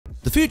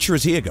future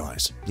is here,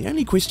 guys. The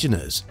only question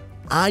is,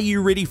 are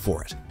you ready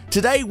for it?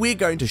 Today we're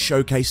going to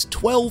showcase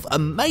 12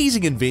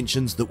 amazing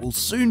inventions that will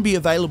soon be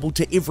available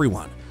to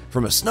everyone.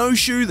 From a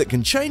snowshoe that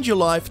can change your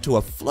life to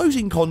a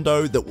floating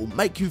condo that will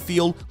make you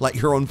feel like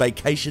you're on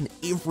vacation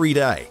every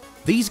day.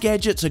 These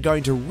gadgets are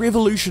going to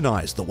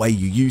revolutionize the way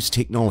you use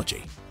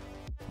technology.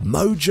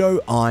 Mojo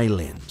Eye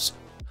Lens.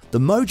 The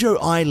Mojo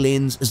Eye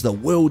Lens is the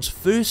world's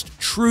first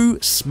true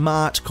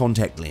smart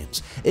contact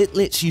lens. It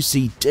lets you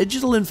see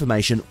digital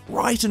information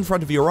right in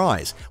front of your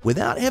eyes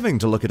without having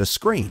to look at a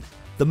screen.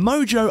 The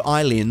Mojo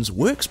Eye Lens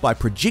works by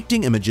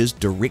projecting images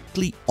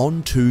directly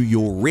onto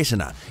your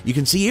retina. You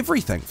can see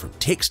everything from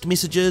text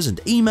messages and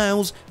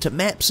emails to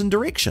maps and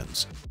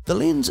directions. The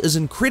lens is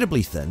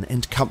incredibly thin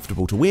and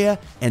comfortable to wear,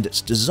 and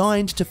it's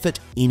designed to fit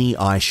any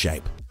eye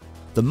shape.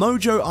 The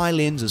Mojo Eye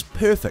Lens is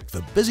perfect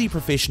for busy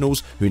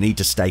professionals who need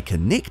to stay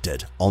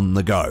connected on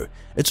the go.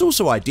 It's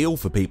also ideal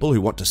for people who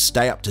want to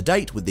stay up to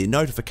date with their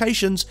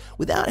notifications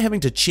without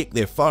having to check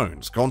their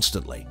phones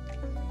constantly.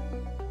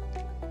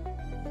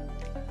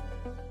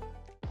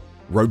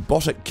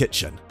 Robotic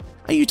Kitchen.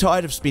 Are you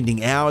tired of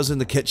spending hours in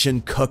the kitchen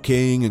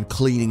cooking and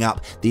cleaning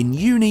up? Then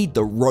you need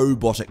the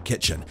Robotic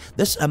Kitchen.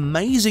 This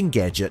amazing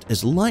gadget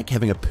is like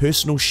having a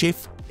personal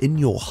chef in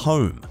your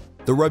home.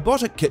 The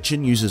Robotic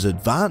Kitchen uses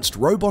advanced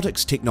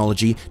robotics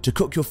technology to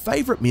cook your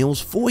favorite meals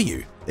for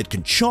you. It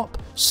can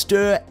chop,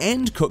 stir,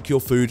 and cook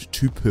your food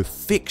to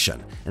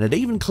perfection, and it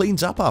even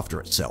cleans up after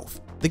itself.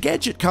 The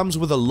gadget comes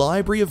with a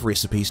library of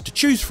recipes to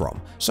choose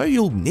from, so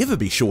you'll never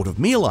be short of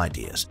meal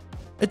ideas.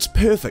 It's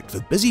perfect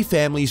for busy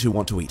families who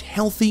want to eat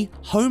healthy,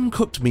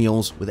 home-cooked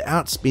meals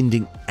without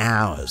spending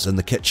hours in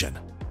the kitchen.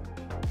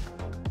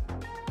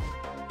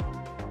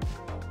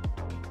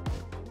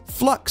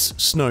 Flux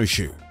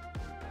Snowshoe.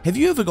 Have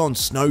you ever gone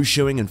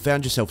snowshoeing and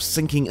found yourself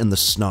sinking in the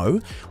snow?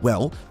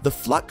 Well, the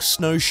Flux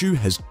Snowshoe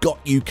has got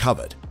you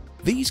covered.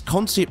 These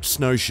concept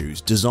snowshoes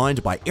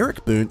designed by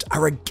Eric Berndt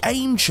are a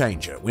game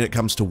changer when it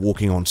comes to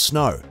walking on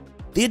snow.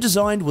 They're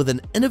designed with an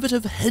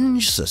innovative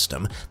hinge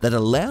system that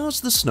allows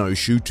the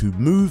snowshoe to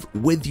move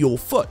with your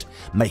foot,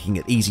 making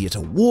it easier to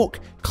walk,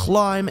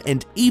 climb,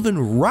 and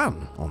even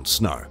run on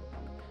snow.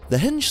 The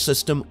hinge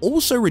system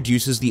also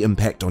reduces the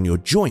impact on your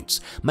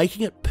joints,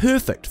 making it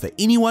perfect for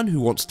anyone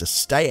who wants to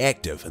stay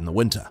active in the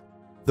winter.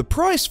 The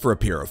price for a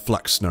pair of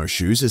Flux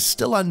snowshoes is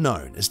still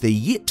unknown as they're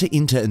yet to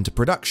enter into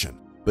production,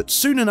 but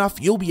soon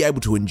enough you'll be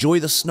able to enjoy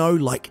the snow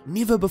like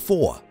never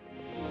before.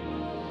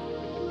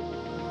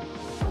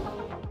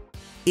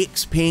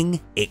 Xping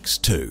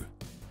X2.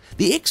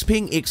 The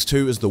Xping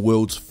X2 is the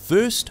world's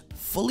first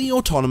fully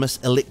autonomous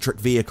electric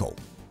vehicle.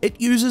 It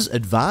uses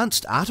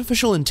advanced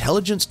artificial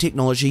intelligence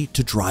technology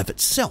to drive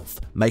itself,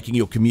 making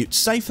your commute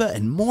safer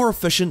and more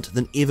efficient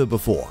than ever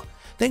before,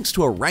 thanks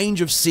to a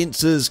range of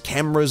sensors,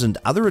 cameras, and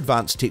other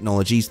advanced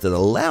technologies that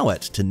allow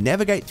it to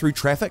navigate through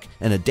traffic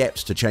and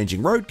adapt to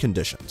changing road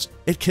conditions.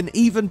 It can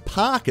even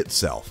park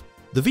itself.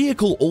 The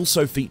vehicle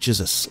also features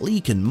a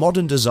sleek and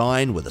modern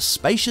design with a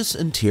spacious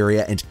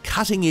interior and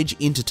cutting-edge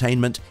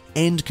entertainment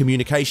and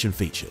communication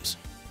features.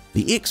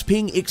 The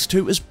Xping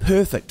X2 is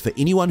perfect for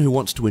anyone who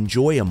wants to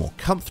enjoy a more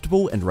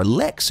comfortable and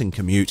relaxing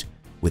commute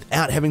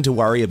without having to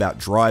worry about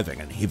driving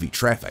in heavy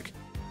traffic.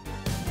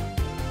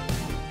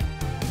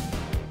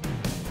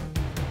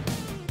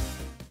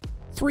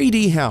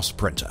 "3D House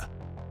Printer."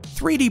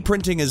 3D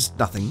printing is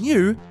nothing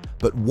new,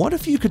 but what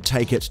if you could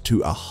take it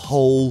to a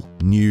whole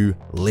new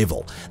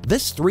level?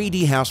 This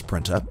 3D house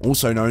printer,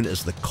 also known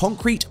as the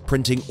Concrete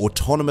Printing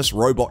Autonomous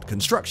Robot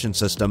Construction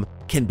System,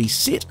 can be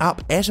set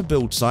up at a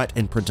build site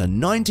and print a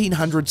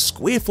 1,900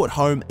 square foot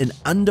home in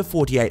under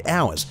 48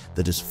 hours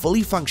that is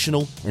fully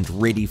functional and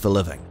ready for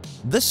living.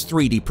 This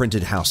 3D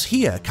printed house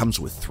here comes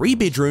with 3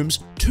 bedrooms,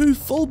 2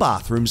 full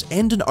bathrooms,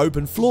 and an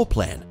open floor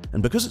plan.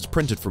 And because it's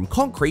printed from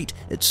concrete,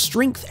 its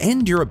strength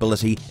and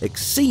durability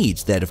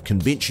exceeds that of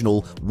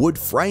conventional wood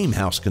frame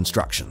house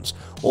constructions,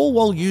 all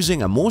while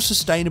using a more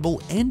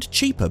sustainable and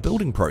cheaper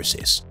building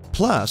process.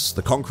 Plus,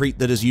 the concrete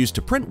that is used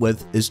to print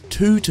with is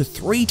 2 to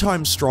 3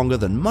 times stronger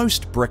than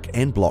most brick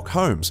and block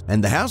homes,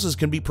 and the houses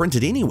can be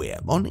printed anywhere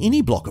on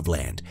any block of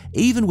land,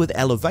 even with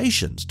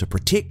elevations to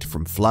protect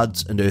from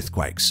floods and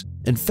earthquakes.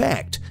 In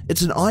fact,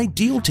 it's an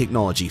ideal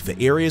technology for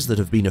areas that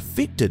have been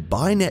affected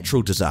by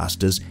natural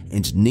disasters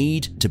and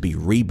need to be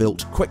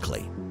rebuilt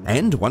quickly.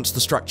 And once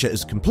the structure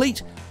is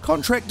complete,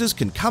 contractors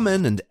can come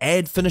in and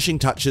add finishing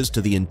touches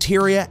to the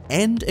interior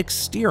and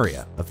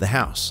exterior of the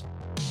house.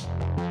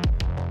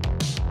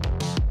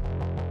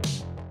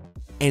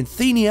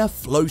 Anthenia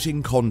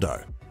Floating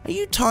Condo. Are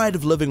you tired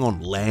of living on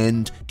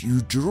land? Do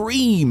you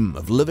dream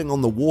of living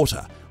on the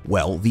water?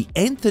 Well, the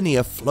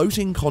Anthenia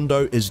Floating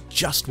Condo is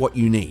just what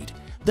you need.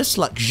 This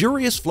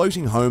luxurious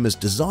floating home is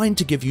designed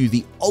to give you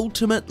the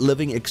ultimate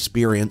living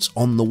experience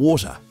on the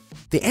water.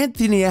 The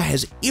Anthenia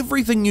has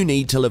everything you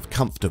need to live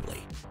comfortably.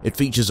 It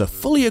features a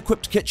fully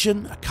equipped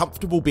kitchen, a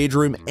comfortable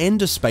bedroom,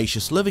 and a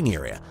spacious living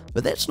area.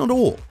 But that's not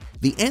all.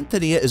 The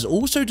Anthenia is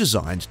also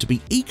designed to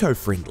be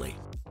eco-friendly.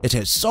 It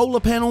has solar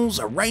panels,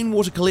 a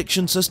rainwater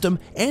collection system,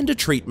 and a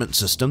treatment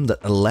system that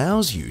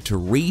allows you to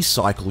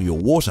recycle your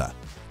water.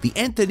 The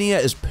Anthenia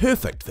is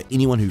perfect for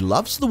anyone who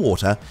loves the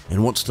water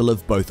and wants to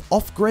live both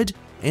off-grid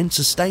and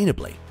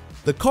sustainably.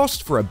 The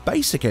cost for a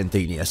basic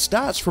Anthenia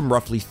starts from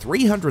roughly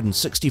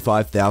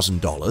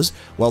 $365,000,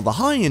 while the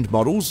high-end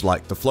models,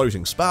 like the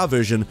floating spa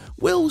version,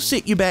 will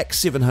set you back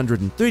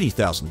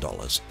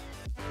 $730,000.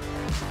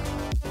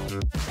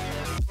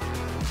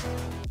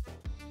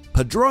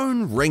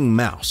 Padron Ring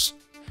Mouse.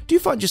 Do you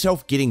find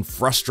yourself getting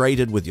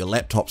frustrated with your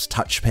laptop's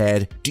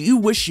touchpad? Do you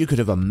wish you could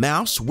have a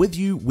mouse with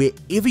you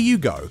wherever you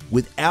go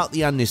without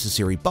the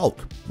unnecessary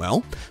bulk?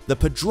 Well, the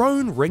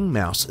Padron Ring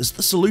Mouse is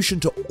the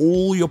solution to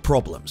all your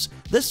problems.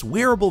 This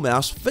wearable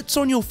mouse fits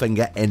on your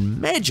finger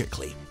and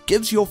magically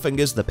gives your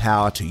fingers the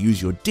power to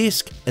use your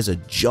desk as a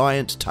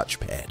giant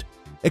touchpad.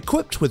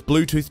 Equipped with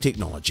Bluetooth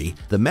technology,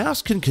 the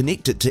mouse can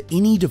connect it to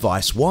any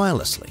device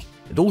wirelessly.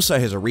 It also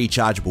has a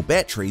rechargeable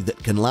battery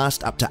that can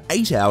last up to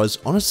 8 hours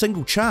on a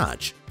single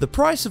charge. The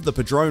price of the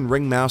Padron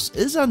Ring Mouse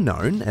is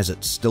unknown as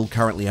it's still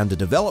currently under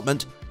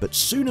development, but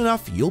soon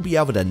enough you'll be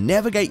able to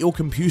navigate your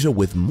computer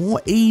with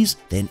more ease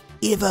than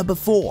ever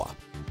before.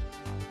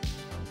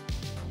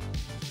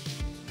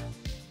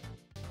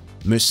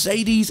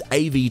 Mercedes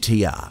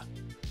AVTR.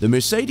 The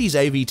Mercedes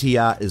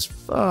AVTR is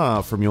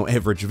far from your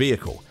average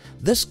vehicle.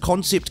 This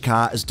concept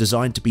car is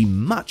designed to be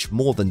much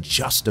more than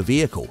just a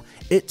vehicle.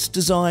 It's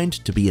designed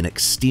to be an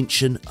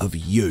extension of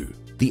you.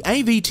 The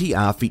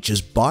AVTR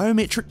features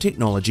biometric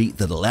technology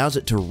that allows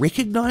it to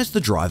recognize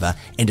the driver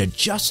and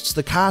adjusts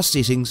the car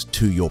settings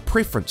to your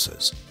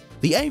preferences.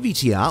 The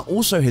AVTR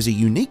also has a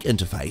unique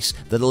interface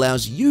that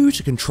allows you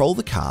to control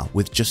the car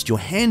with just your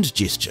hand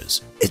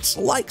gestures. It's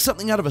like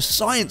something out of a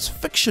science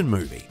fiction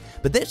movie.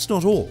 But that's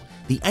not all.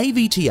 The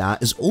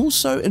AVTR is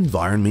also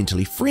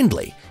environmentally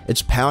friendly.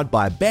 It's powered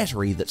by a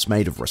battery that's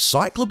made of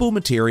recyclable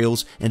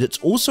materials, and it's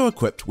also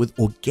equipped with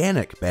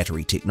organic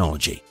battery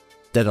technology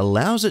that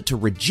allows it to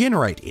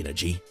regenerate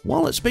energy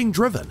while it's being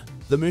driven.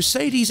 The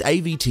Mercedes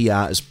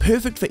AVTR is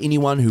perfect for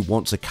anyone who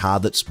wants a car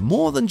that's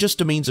more than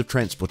just a means of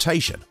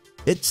transportation.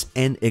 It's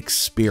an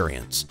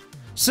experience.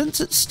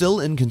 Since it's still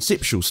in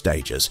conceptual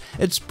stages,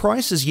 its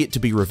price is yet to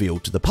be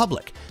revealed to the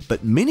public,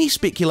 but many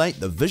speculate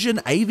the Vision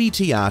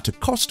AVTR to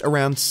cost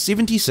around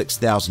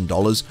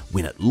 $76,000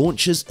 when it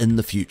launches in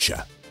the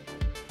future.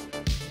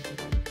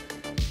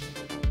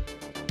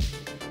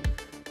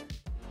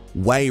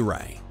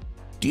 WayRay.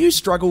 Do you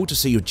struggle to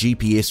see your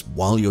GPS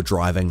while you're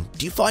driving?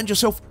 Do you find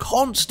yourself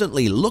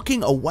constantly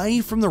looking away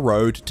from the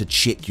road to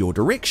check your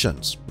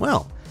directions?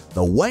 Well,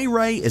 the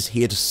WayRay is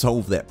here to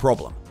solve that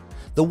problem.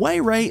 The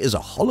WayRay is a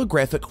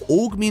holographic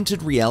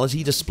augmented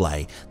reality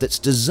display that's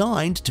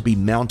designed to be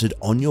mounted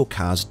on your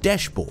car's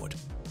dashboard.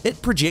 It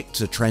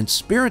projects a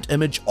transparent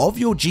image of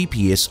your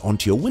GPS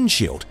onto your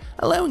windshield,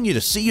 allowing you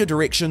to see your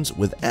directions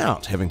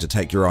without having to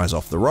take your eyes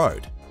off the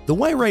road. The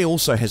WayRay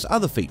also has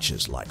other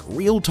features like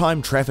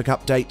real-time traffic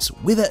updates,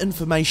 weather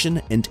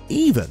information, and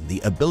even the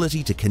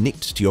ability to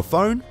connect to your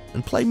phone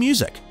and play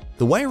music.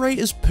 The WayRay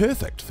is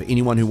perfect for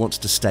anyone who wants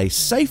to stay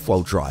safe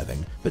while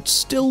driving, but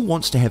still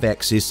wants to have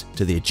access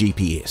to their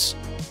GPS.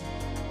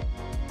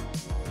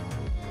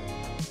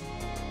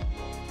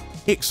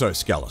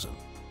 Exoskeleton.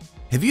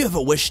 Have you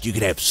ever wished you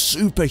could have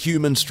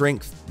superhuman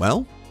strength?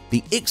 Well,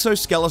 the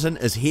Exoskeleton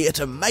is here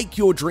to make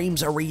your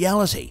dreams a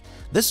reality.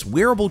 This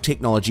wearable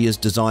technology is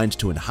designed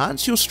to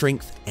enhance your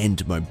strength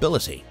and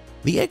mobility.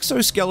 The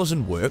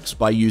Exoskeleton works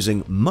by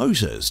using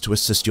motors to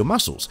assist your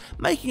muscles,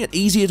 making it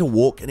easier to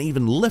walk and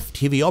even lift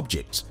heavy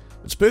objects.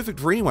 It's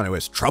perfect for anyone who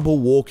has trouble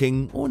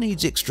walking or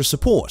needs extra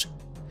support.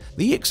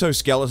 The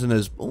Exoskeleton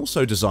is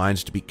also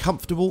designed to be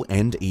comfortable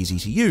and easy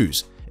to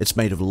use. It's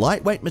made of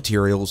lightweight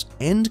materials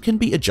and can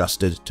be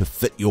adjusted to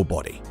fit your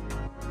body.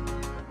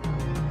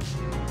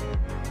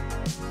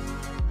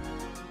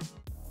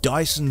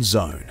 Dyson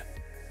Zone.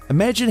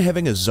 Imagine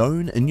having a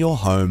zone in your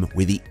home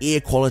where the air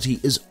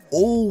quality is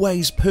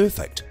always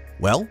perfect.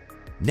 Well,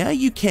 now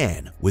you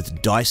can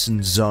with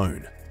Dyson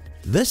Zone.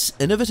 This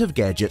innovative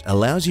gadget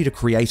allows you to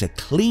create a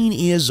clean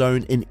air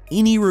zone in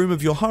any room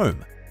of your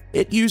home.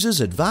 It uses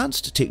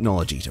advanced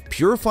technology to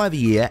purify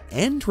the air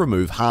and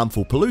remove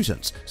harmful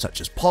pollutants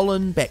such as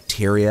pollen,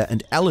 bacteria,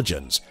 and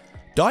allergens.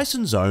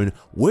 Dyson Zone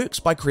works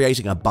by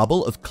creating a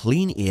bubble of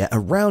clean air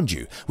around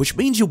you, which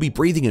means you'll be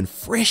breathing in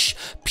fresh,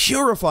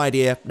 purified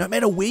air no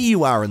matter where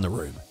you are in the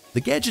room. The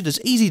gadget is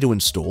easy to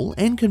install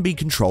and can be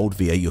controlled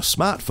via your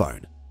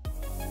smartphone.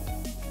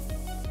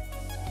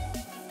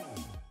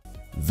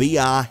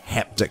 VR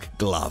Haptic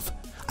Glove.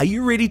 Are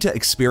you ready to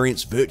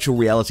experience virtual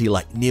reality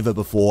like never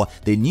before?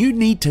 Then you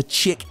need to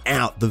check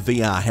out the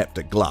VR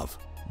Haptic Glove.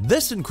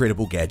 This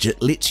incredible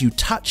gadget lets you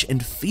touch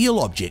and feel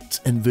objects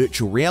in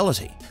virtual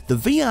reality. The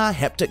VR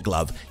Haptic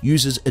Glove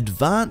uses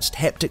advanced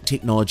haptic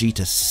technology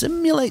to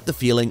simulate the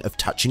feeling of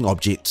touching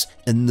objects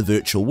in the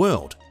virtual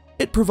world.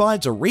 It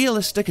provides a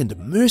realistic and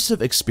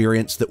immersive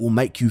experience that will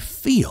make you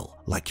feel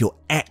like you're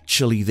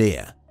actually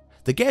there.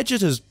 The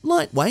gadget is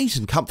lightweight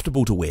and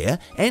comfortable to wear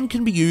and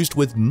can be used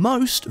with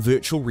most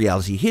virtual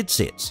reality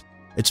headsets.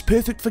 It's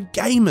perfect for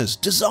gamers,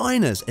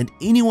 designers, and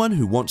anyone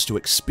who wants to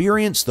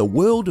experience the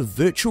world of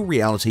virtual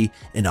reality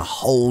in a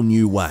whole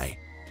new way.